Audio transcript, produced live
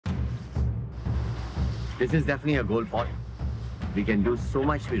This is definitely a gold pot. We can do so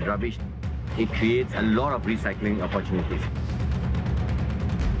much with rubbish. It creates a lot of recycling opportunities.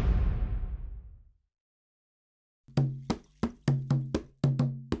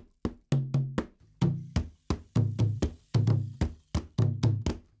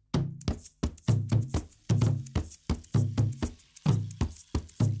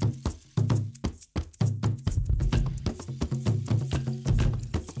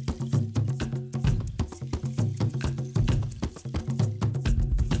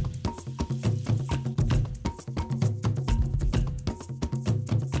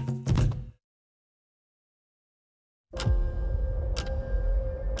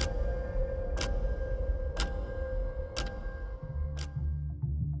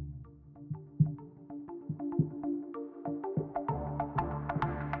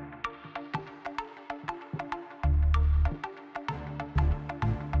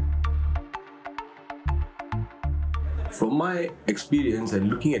 From my experience and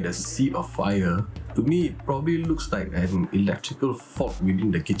looking at the seat of fire, to me it probably looks like an electrical fault within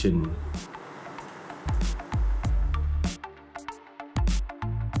the kitchen.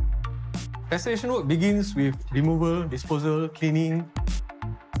 Restoration work begins with removal, disposal, cleaning.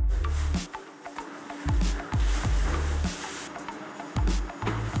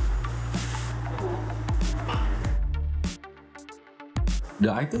 The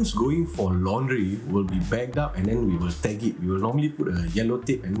items going for laundry will be bagged up and then we will tag it. We will normally put a yellow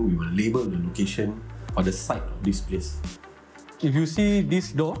tape and then we will label the location or the site of this place. If you see this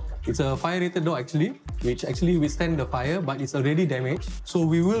door, it's a fire-rated door actually, which actually withstand the fire, but it's already damaged. So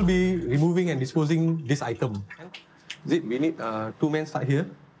we will be removing and disposing this item. We need two men start here.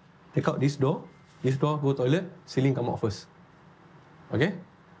 Take out this door, go toilet, ceiling come out first. Okay?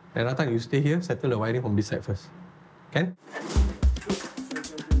 And Ratan, you stay here, settle the wiring from this side first. Can?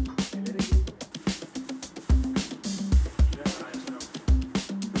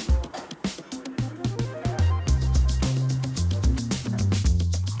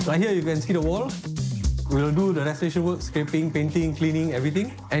 Right here you can see the wall. We'll do the restoration work, scraping, painting, cleaning,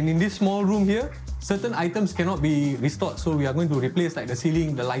 everything. And in this small room here, certain items cannot be restored. So we are going to replace like the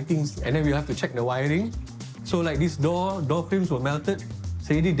ceiling, the lightings, and then we'll have to check the wiring. So like this door frames were melted. It's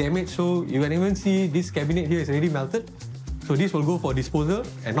already damaged. So you can even see this cabinet here is already melted. So this will go for disposal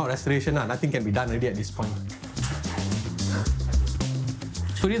and not restoration. Nothing can be done already at this point.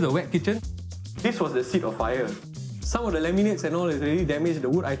 So this is the wet kitchen. This was the seat of fire. Some of the laminates and all is already damaged, the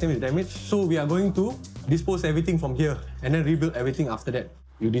wood item is damaged. So we are going to dispose everything from here and then rebuild everything after that.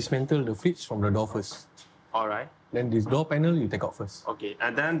 You dismantle the fridge from the door first. Alright. Then this door panel you take out first. Okay,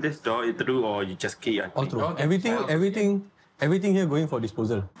 and then this door is through or you just key? All through. Everything here going for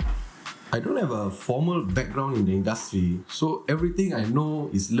disposal. I don't have a formal background in the industry, so everything I know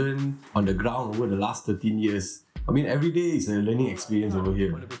is learned on the ground over the last 13 years. I mean, every day is a learning experience over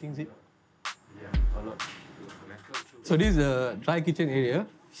here. So this is the dry kitchen area.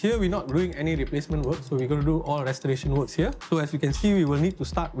 Here we're not doing any replacement work, so we're going to do all restoration works here. So as you can see, we will need to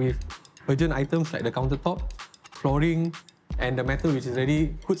start with urgent items like the countertop, flooring, and the metal which is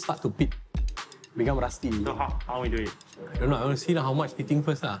ready could start to pit, become rusty. So how we do it? I don't know, I want to see how much pitting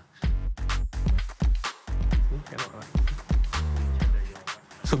first.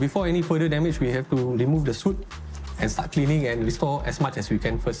 So before any further damage, we have to remove the soot and start cleaning and restore as much as we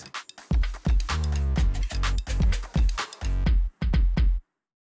can first.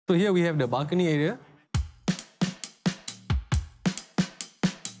 So here we have the balcony area.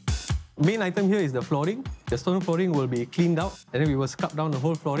 Main item here is the flooring. The stone flooring will be cleaned out and then we will scrub down the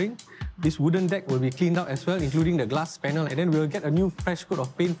whole flooring. This wooden deck will be cleaned out as well, including the glass panel, and then we'll get a new fresh coat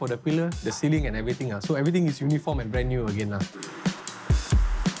of paint for the pillar, the ceiling and everything. So everything is uniform and brand new again.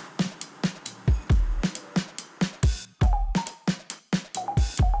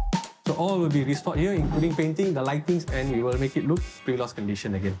 So all will be restored here, including painting, the lightings, and we will make it look pre-loss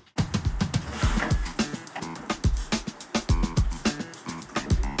condition again.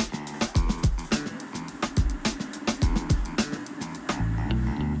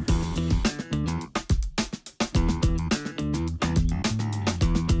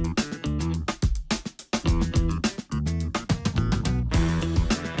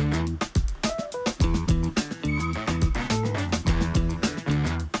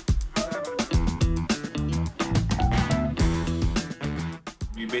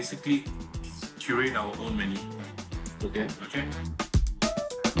 Basically curate our own menu. Okay. Okay.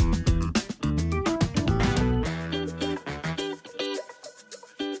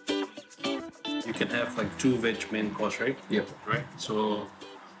 You can have like 2 veg main course, right? Yep. Right. So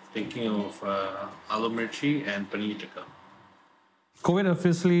thinking of aloo mirchi and paneer tikka. COVID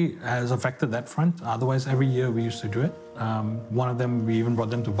officially has affected that front. Otherwise, every year we used to do it. One of them, we even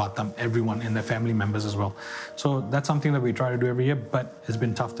brought them to Batam, everyone and their family members as well. So that's something that we try to do every year, but it's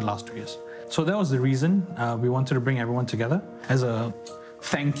been tough the last 2 years. So that was the reason we wanted to bring everyone together as a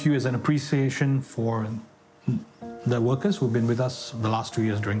thank you, as an appreciation for the workers who've been with us the last 2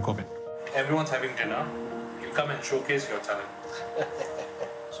 years during COVID. Everyone's having dinner. You come and showcase your talent.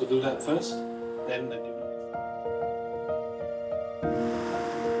 So do that first, then the dinner.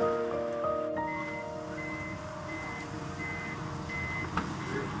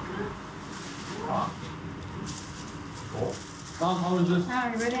 Mom, how is this?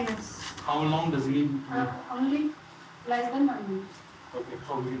 Very nice. How long does it need? Only less than 1 minute. Okay,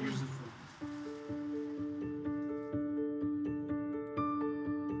 so we can use it for.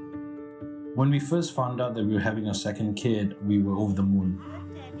 When we first found out that we were having a second kid, we were over the moon.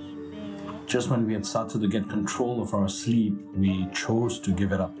 Just when we had started to get control of our sleep, we chose to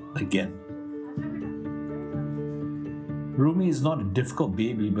give it up again. Rumi is not a difficult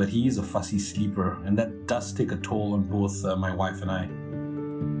baby, but he is a fussy sleeper, and that does take a toll on both my wife and I.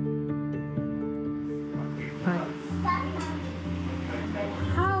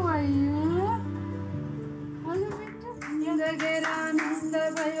 How are you?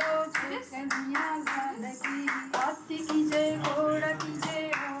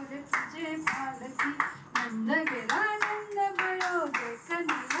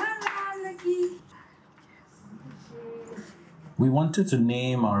 We wanted to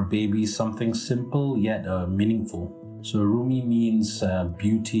name our baby something simple yet meaningful. So Rumi means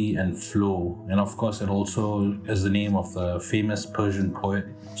beauty and flow, and of course it also is the name of the famous Persian poet.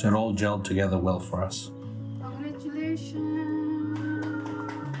 So it all gelled together well for us. Congratulations.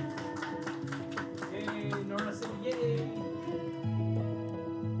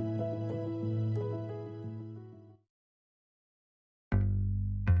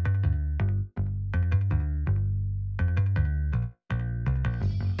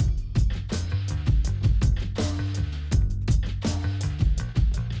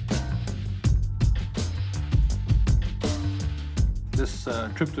 This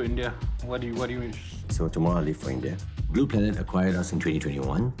trip to India, what do you So tomorrow I leave for India. Blue Planet acquired us in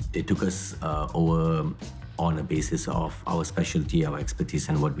 2021. They took us over on a basis of our specialty, our expertise,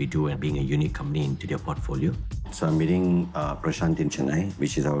 and what we do, and being a unique company into their portfolio. So I'm meeting Prashant in Chennai,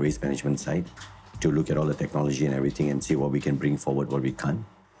 which is our waste management site, to look at all the technology and everything and see what we can bring forward, what we can't.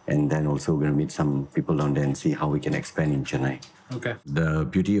 And then also we're going to meet some people down there and see how we can expand in Chennai. Okay. The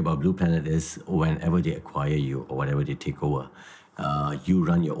beauty about Blue Planet is whenever they acquire you or whatever they take over, you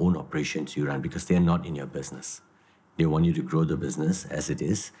run your own operations, because they're not in your business. They want you to grow the business as it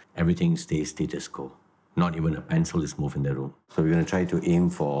is. Everything stays status quo. Not even a pencil is moved in the room. So we're going to try to aim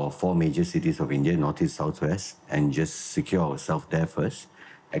for 4 major cities of India, Northeast, Southwest, and just secure ourselves there first,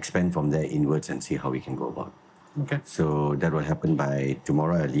 expand from there inwards and see how we can go about. Okay. So that will happen by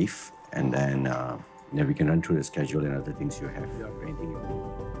tomorrow I leave, and then we can run through the schedule and other things you have. Anything you need.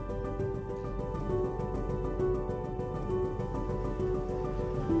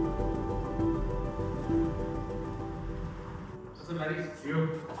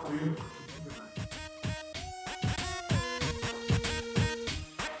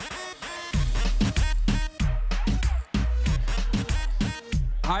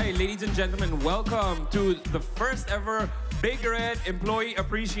 Hi, ladies and gentlemen. Welcome to the first ever Big Red Employee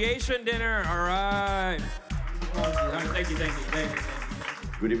Appreciation Dinner. All right. Thank you.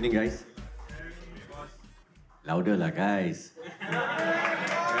 Good evening, guys. Louder lah, guys.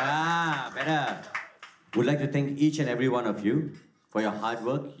 Yeah, better. Would like to thank each and every one of you for your hard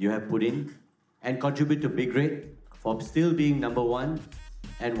work you have put in and contribute to Big Red for still being #1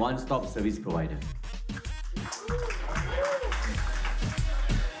 and one-stop service provider.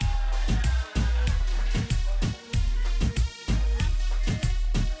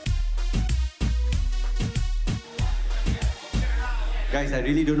 Guys, I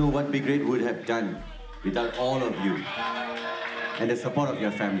really don't know what Big Red would have done without all of you and the support of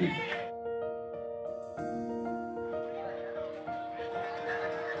your family.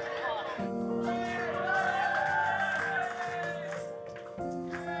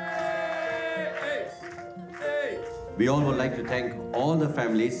 We all would like to thank all the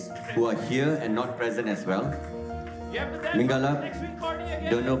families who are here and not present as well. Mingalap,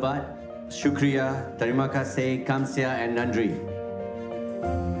 Donobat, Shukriya, Terima kasih, Kamsia, and Nandri.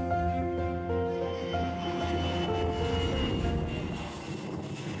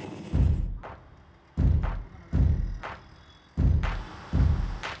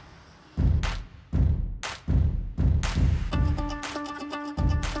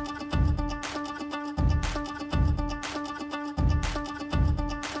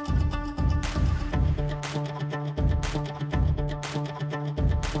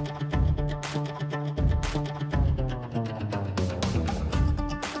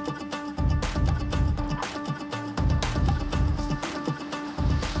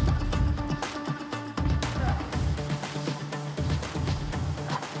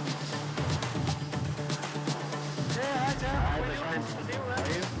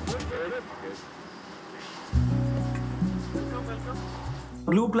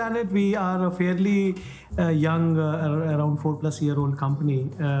 Blue Planet, we are a fairly young, around 4+ year old company.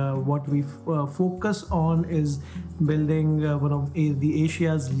 What we focus on is building one of the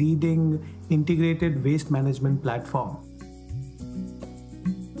Asia's leading integrated waste management platform.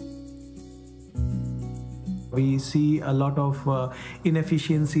 We see a lot of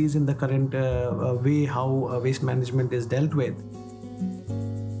inefficiencies in the current way how waste management is dealt with.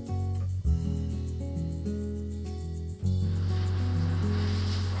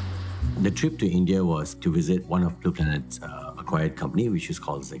 The trip to India was to visit one of Blue Planet's acquired company, which is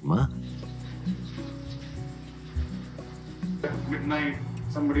called Sigma. At midnight,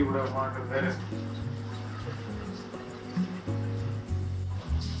 somebody would have wanted to wear it.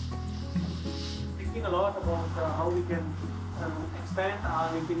 Thinking a lot about how we can expand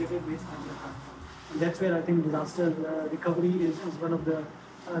our integrated waste management platform. And that's where I think disaster recovery is one of the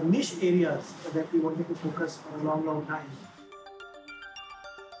niche areas that we wanted to focus for a long, long time.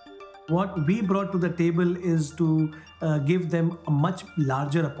 What we brought to the table is to give them a much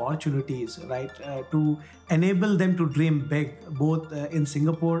larger opportunities, right? To enable them to dream big, both in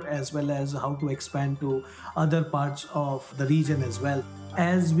Singapore as well as how to expand to other parts of the region as well.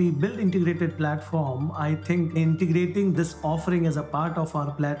 As we build integrated platform, I think integrating this offering as a part of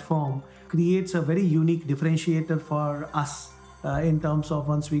our platform creates a very unique differentiator for us. In terms of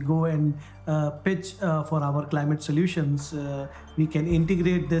once we go and pitch for our climate solutions, we can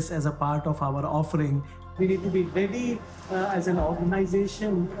integrate this as a part of our offering. We need to be ready as an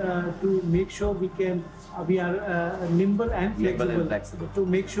organization to make sure we are nimble and flexible, to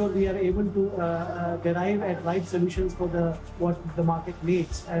make sure we are able to derive at right solutions for what the market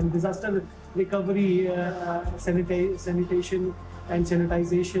needs. And disaster recovery, sanitation and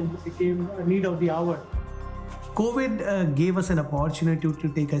sanitization became a need of the hour. COVID gave us an opportunity to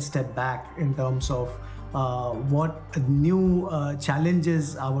take a step back in terms of what new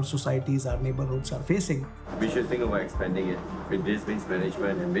challenges our societies, our neighborhoods are facing. We should think about expanding it with waste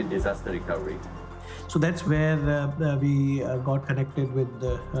management and with disaster recovery. So that's where we got connected with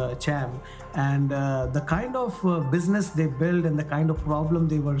CHAM, and the kind of business they built and the kind of problem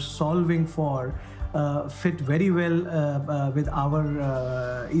they were solving for fit very well with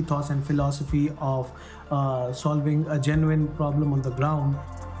our ethos and philosophy of solving a genuine problem on the ground.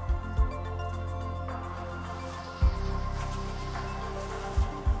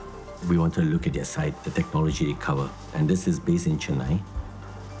 We want to look at their site, the technology they cover, and this is based in Chennai.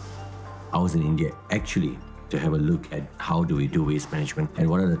 I was in India actually to have a look at how do we do waste management and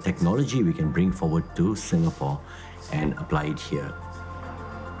what are the technology we can bring forward to Singapore and apply it here.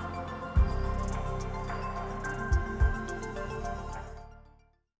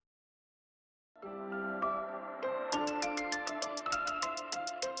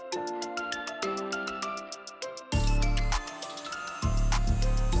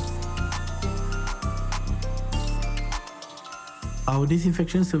 Our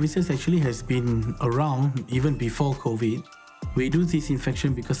disinfection services actually has been around even before COVID. We do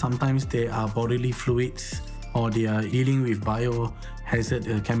disinfection because sometimes there are bodily fluids or they are dealing with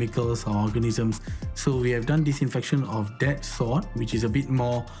biohazard chemicals or organisms. So we have done disinfection of that sort, which is a bit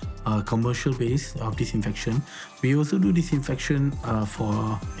more commercial base of disinfection. We also do disinfection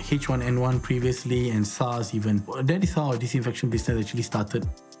for H1N1 previously and SARS even. That is how our disinfection business actually started.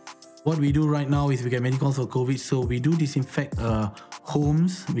 What we do right now is we get many calls for COVID, so we do disinfect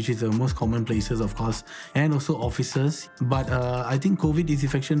homes, which is the most common places, of course, and also offices. But I think COVID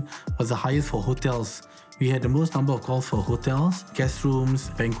disinfection was the highest for hotels. We had the most number of calls for hotels, guest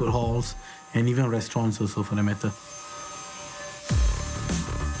rooms, banquet halls, and even restaurants also for the matter.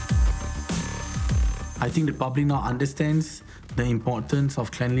 I think the public now understands the importance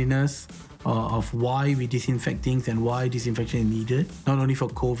of cleanliness, of why we disinfect things and why disinfection is needed, not only for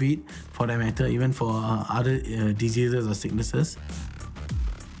COVID, for that matter, even for other diseases or sicknesses.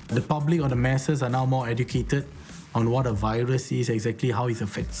 The public or the masses are now more educated on what a virus is, exactly how it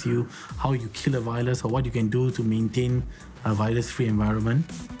affects you, how you kill a virus, or what you can do to maintain a virus-free environment.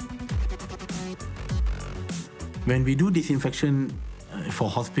 When we do disinfection for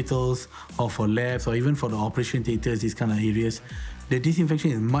hospitals or for labs or even for the operation theatres, these kind of areas, the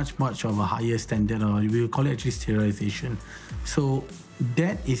disinfection is much of a higher standard, or we will call it actually sterilization. So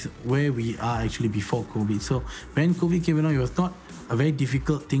that is where we are actually before COVID. So when COVID came along, it was not a very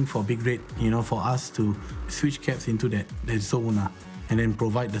difficult thing for Big Red, for us to switch caps into that zone and then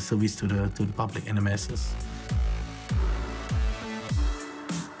provide the service to the public and the masses.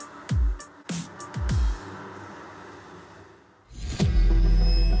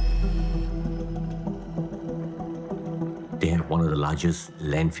 They have one of the largest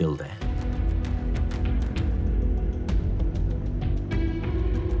landfill there.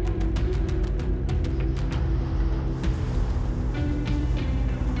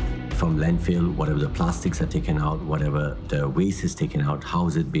 from landfill, whatever the plastics are taken out, whatever the waste is taken out, how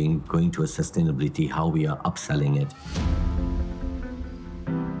is it going to a sustainability, how we are upselling it.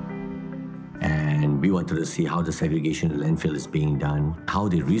 And we wanted to see how the segregation in landfill is being done, how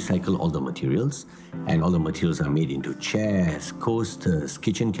they recycle all the materials, and all the materials are made into chairs, coasters,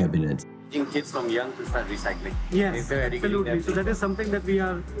 kitchen cabinets. Teaching kids from young to start recycling. Yes, absolutely. So that is something that we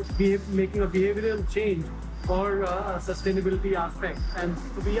are making a behavioral change for a sustainability aspect, and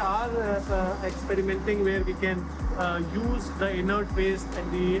we are experimenting where we can use the inert waste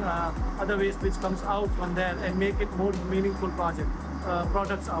and the other waste which comes out from there and make it more meaningful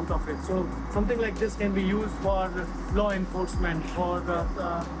products out of it. So something like this can be used for law enforcement, for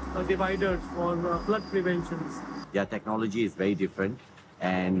dividers, for flood preventions. Their technology is very different,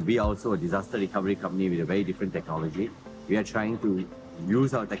 and we are also a disaster recovery company with a very different technology. We are trying to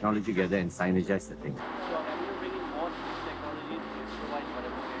use our technology together and synergize the thing.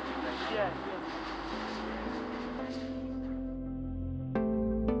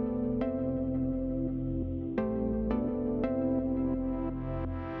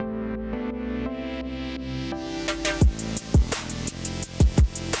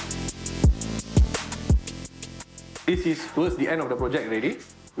 This is towards the end of the project already.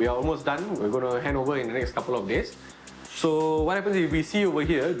 We are almost done. We're going to hand over in the next couple of days. So what happens is we see over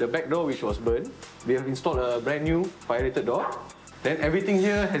here, the back door which was burned, we have installed a brand new fire-rated door. Then everything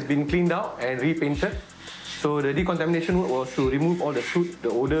here has been cleaned out and repainted. So the decontamination work was to remove all the soot, the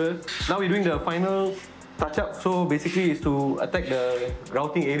odor. Now we're doing the final touch-up. So basically it's to attack the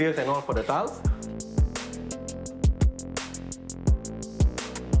grouting areas and all for the tiles.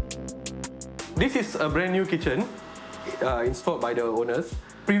 This is a brand new kitchen installed by the owners.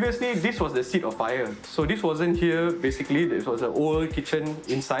 Previously, this was the seat of fire. So this wasn't here, basically. This was an old kitchen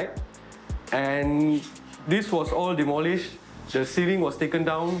inside. And this was all demolished. The ceiling was taken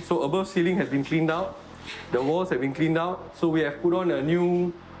down. So above ceiling has been cleaned out. The walls have been cleaned out. So we have put on a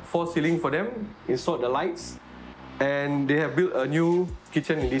new false ceiling for them, installed the lights, and they have built a new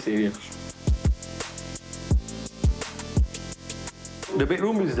kitchen in this area. The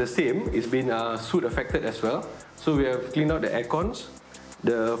bedroom is the same. It's been soot affected as well. So we have cleaned out the aircons.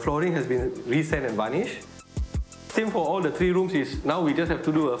 The flooring has been re-sanded and varnished. Same for all the 3 rooms is now we just have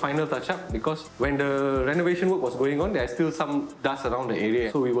to do a final touch-up because when the renovation work was going on, there's still some dust around the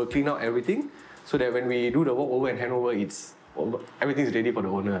area. So we will clean out everything so that when we do the walkover and handover, everything's ready for the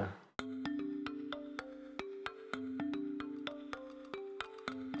owner.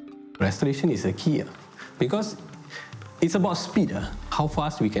 Restoration is a key because it's about speed, how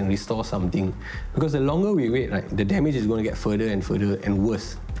fast we can restore something. Because the longer we wait, right, the damage is going to get further and further and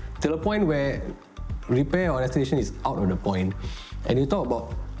worse. To the point where repair or restoration is out of the point. And you talk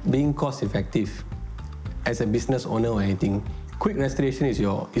about being cost effective as a business owner or anything, quick restoration is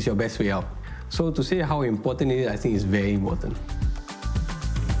your best way out. So to say how important it is, I think is very important.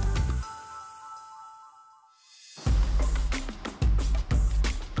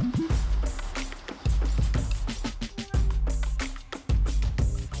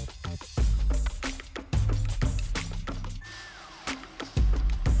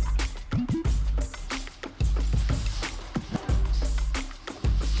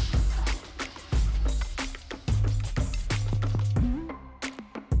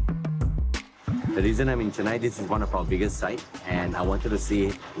 The reason I'm in Chennai, this is one of our biggest sites, and I wanted to see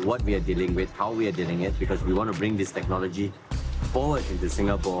what we are dealing with, how we are dealing it, because we want to bring this technology forward into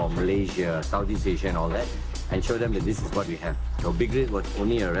Singapore, Malaysia, Southeast Asia and all that, and show them that this is what we have. So Big Red was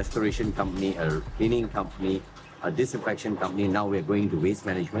only a restoration company, a cleaning company, a disinfection company. Now we're going to waste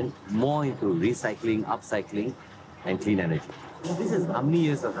management, more into recycling, upcycling, and clean energy. This is how many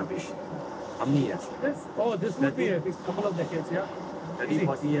years of rubbish? How many years? This would be a couple of decades, yeah. 30,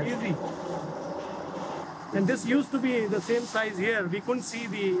 40 years? Easy. And this used to be the same size here. We couldn't see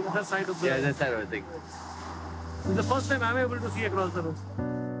the other side of the... Yeah, that's side of the thing. It's the first time I'm able to see across the road.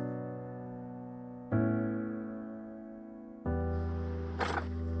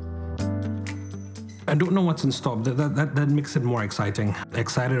 I don't know what's in store. That makes it more exciting.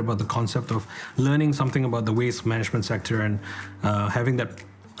 Excited about the concept of learning something about the waste management sector and having that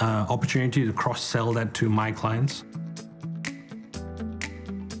opportunity to cross-sell that to my clients.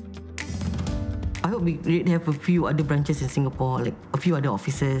 I hope we really have a few other branches in Singapore, like a few other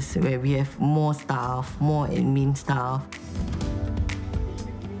offices where we have more staff, more admin staff.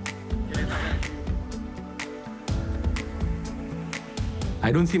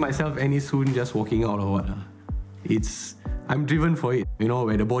 I don't see myself any soon just walking out or what. I'm driven for it,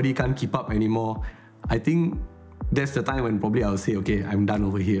 where the body can't keep up anymore. I think that's the time when probably I'll say, okay, I'm done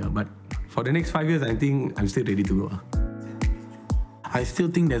over here. But for the next 5 years, I think I'm still ready to go. I still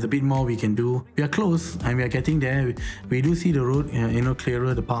think there's a bit more we can do. We are close and we are getting there. We do see the road,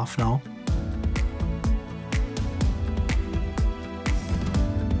 clearer, the path now.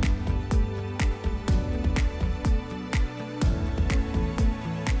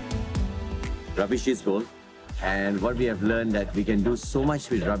 Rubbish is gold. And what we have learned that we can do so much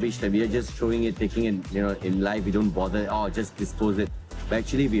with rubbish that we are just throwing it, taking it, in life, we don't bother, just dispose it. But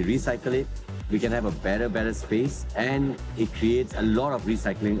actually, we recycle it, we can have a better space, and it creates a lot of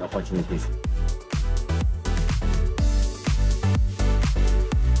recycling opportunities.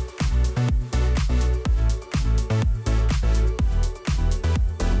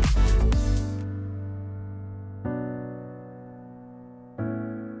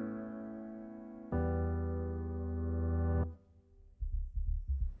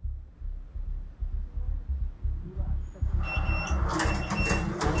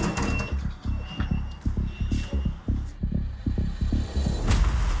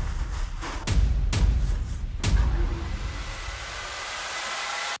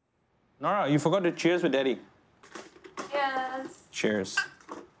 Nora, you forgot to cheers with Daddy. Yes. Cheers.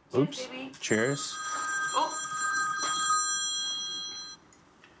 Oops. Baby. Cheers. Oh.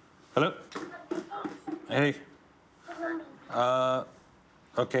 Hello? Hey.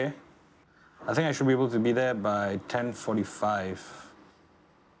 Okay. I think I should be able to be there by 10:45.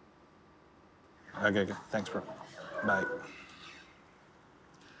 Okay. Thanks, bro. Bye.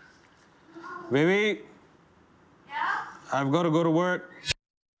 Baby. Yeah? I've got to go to work.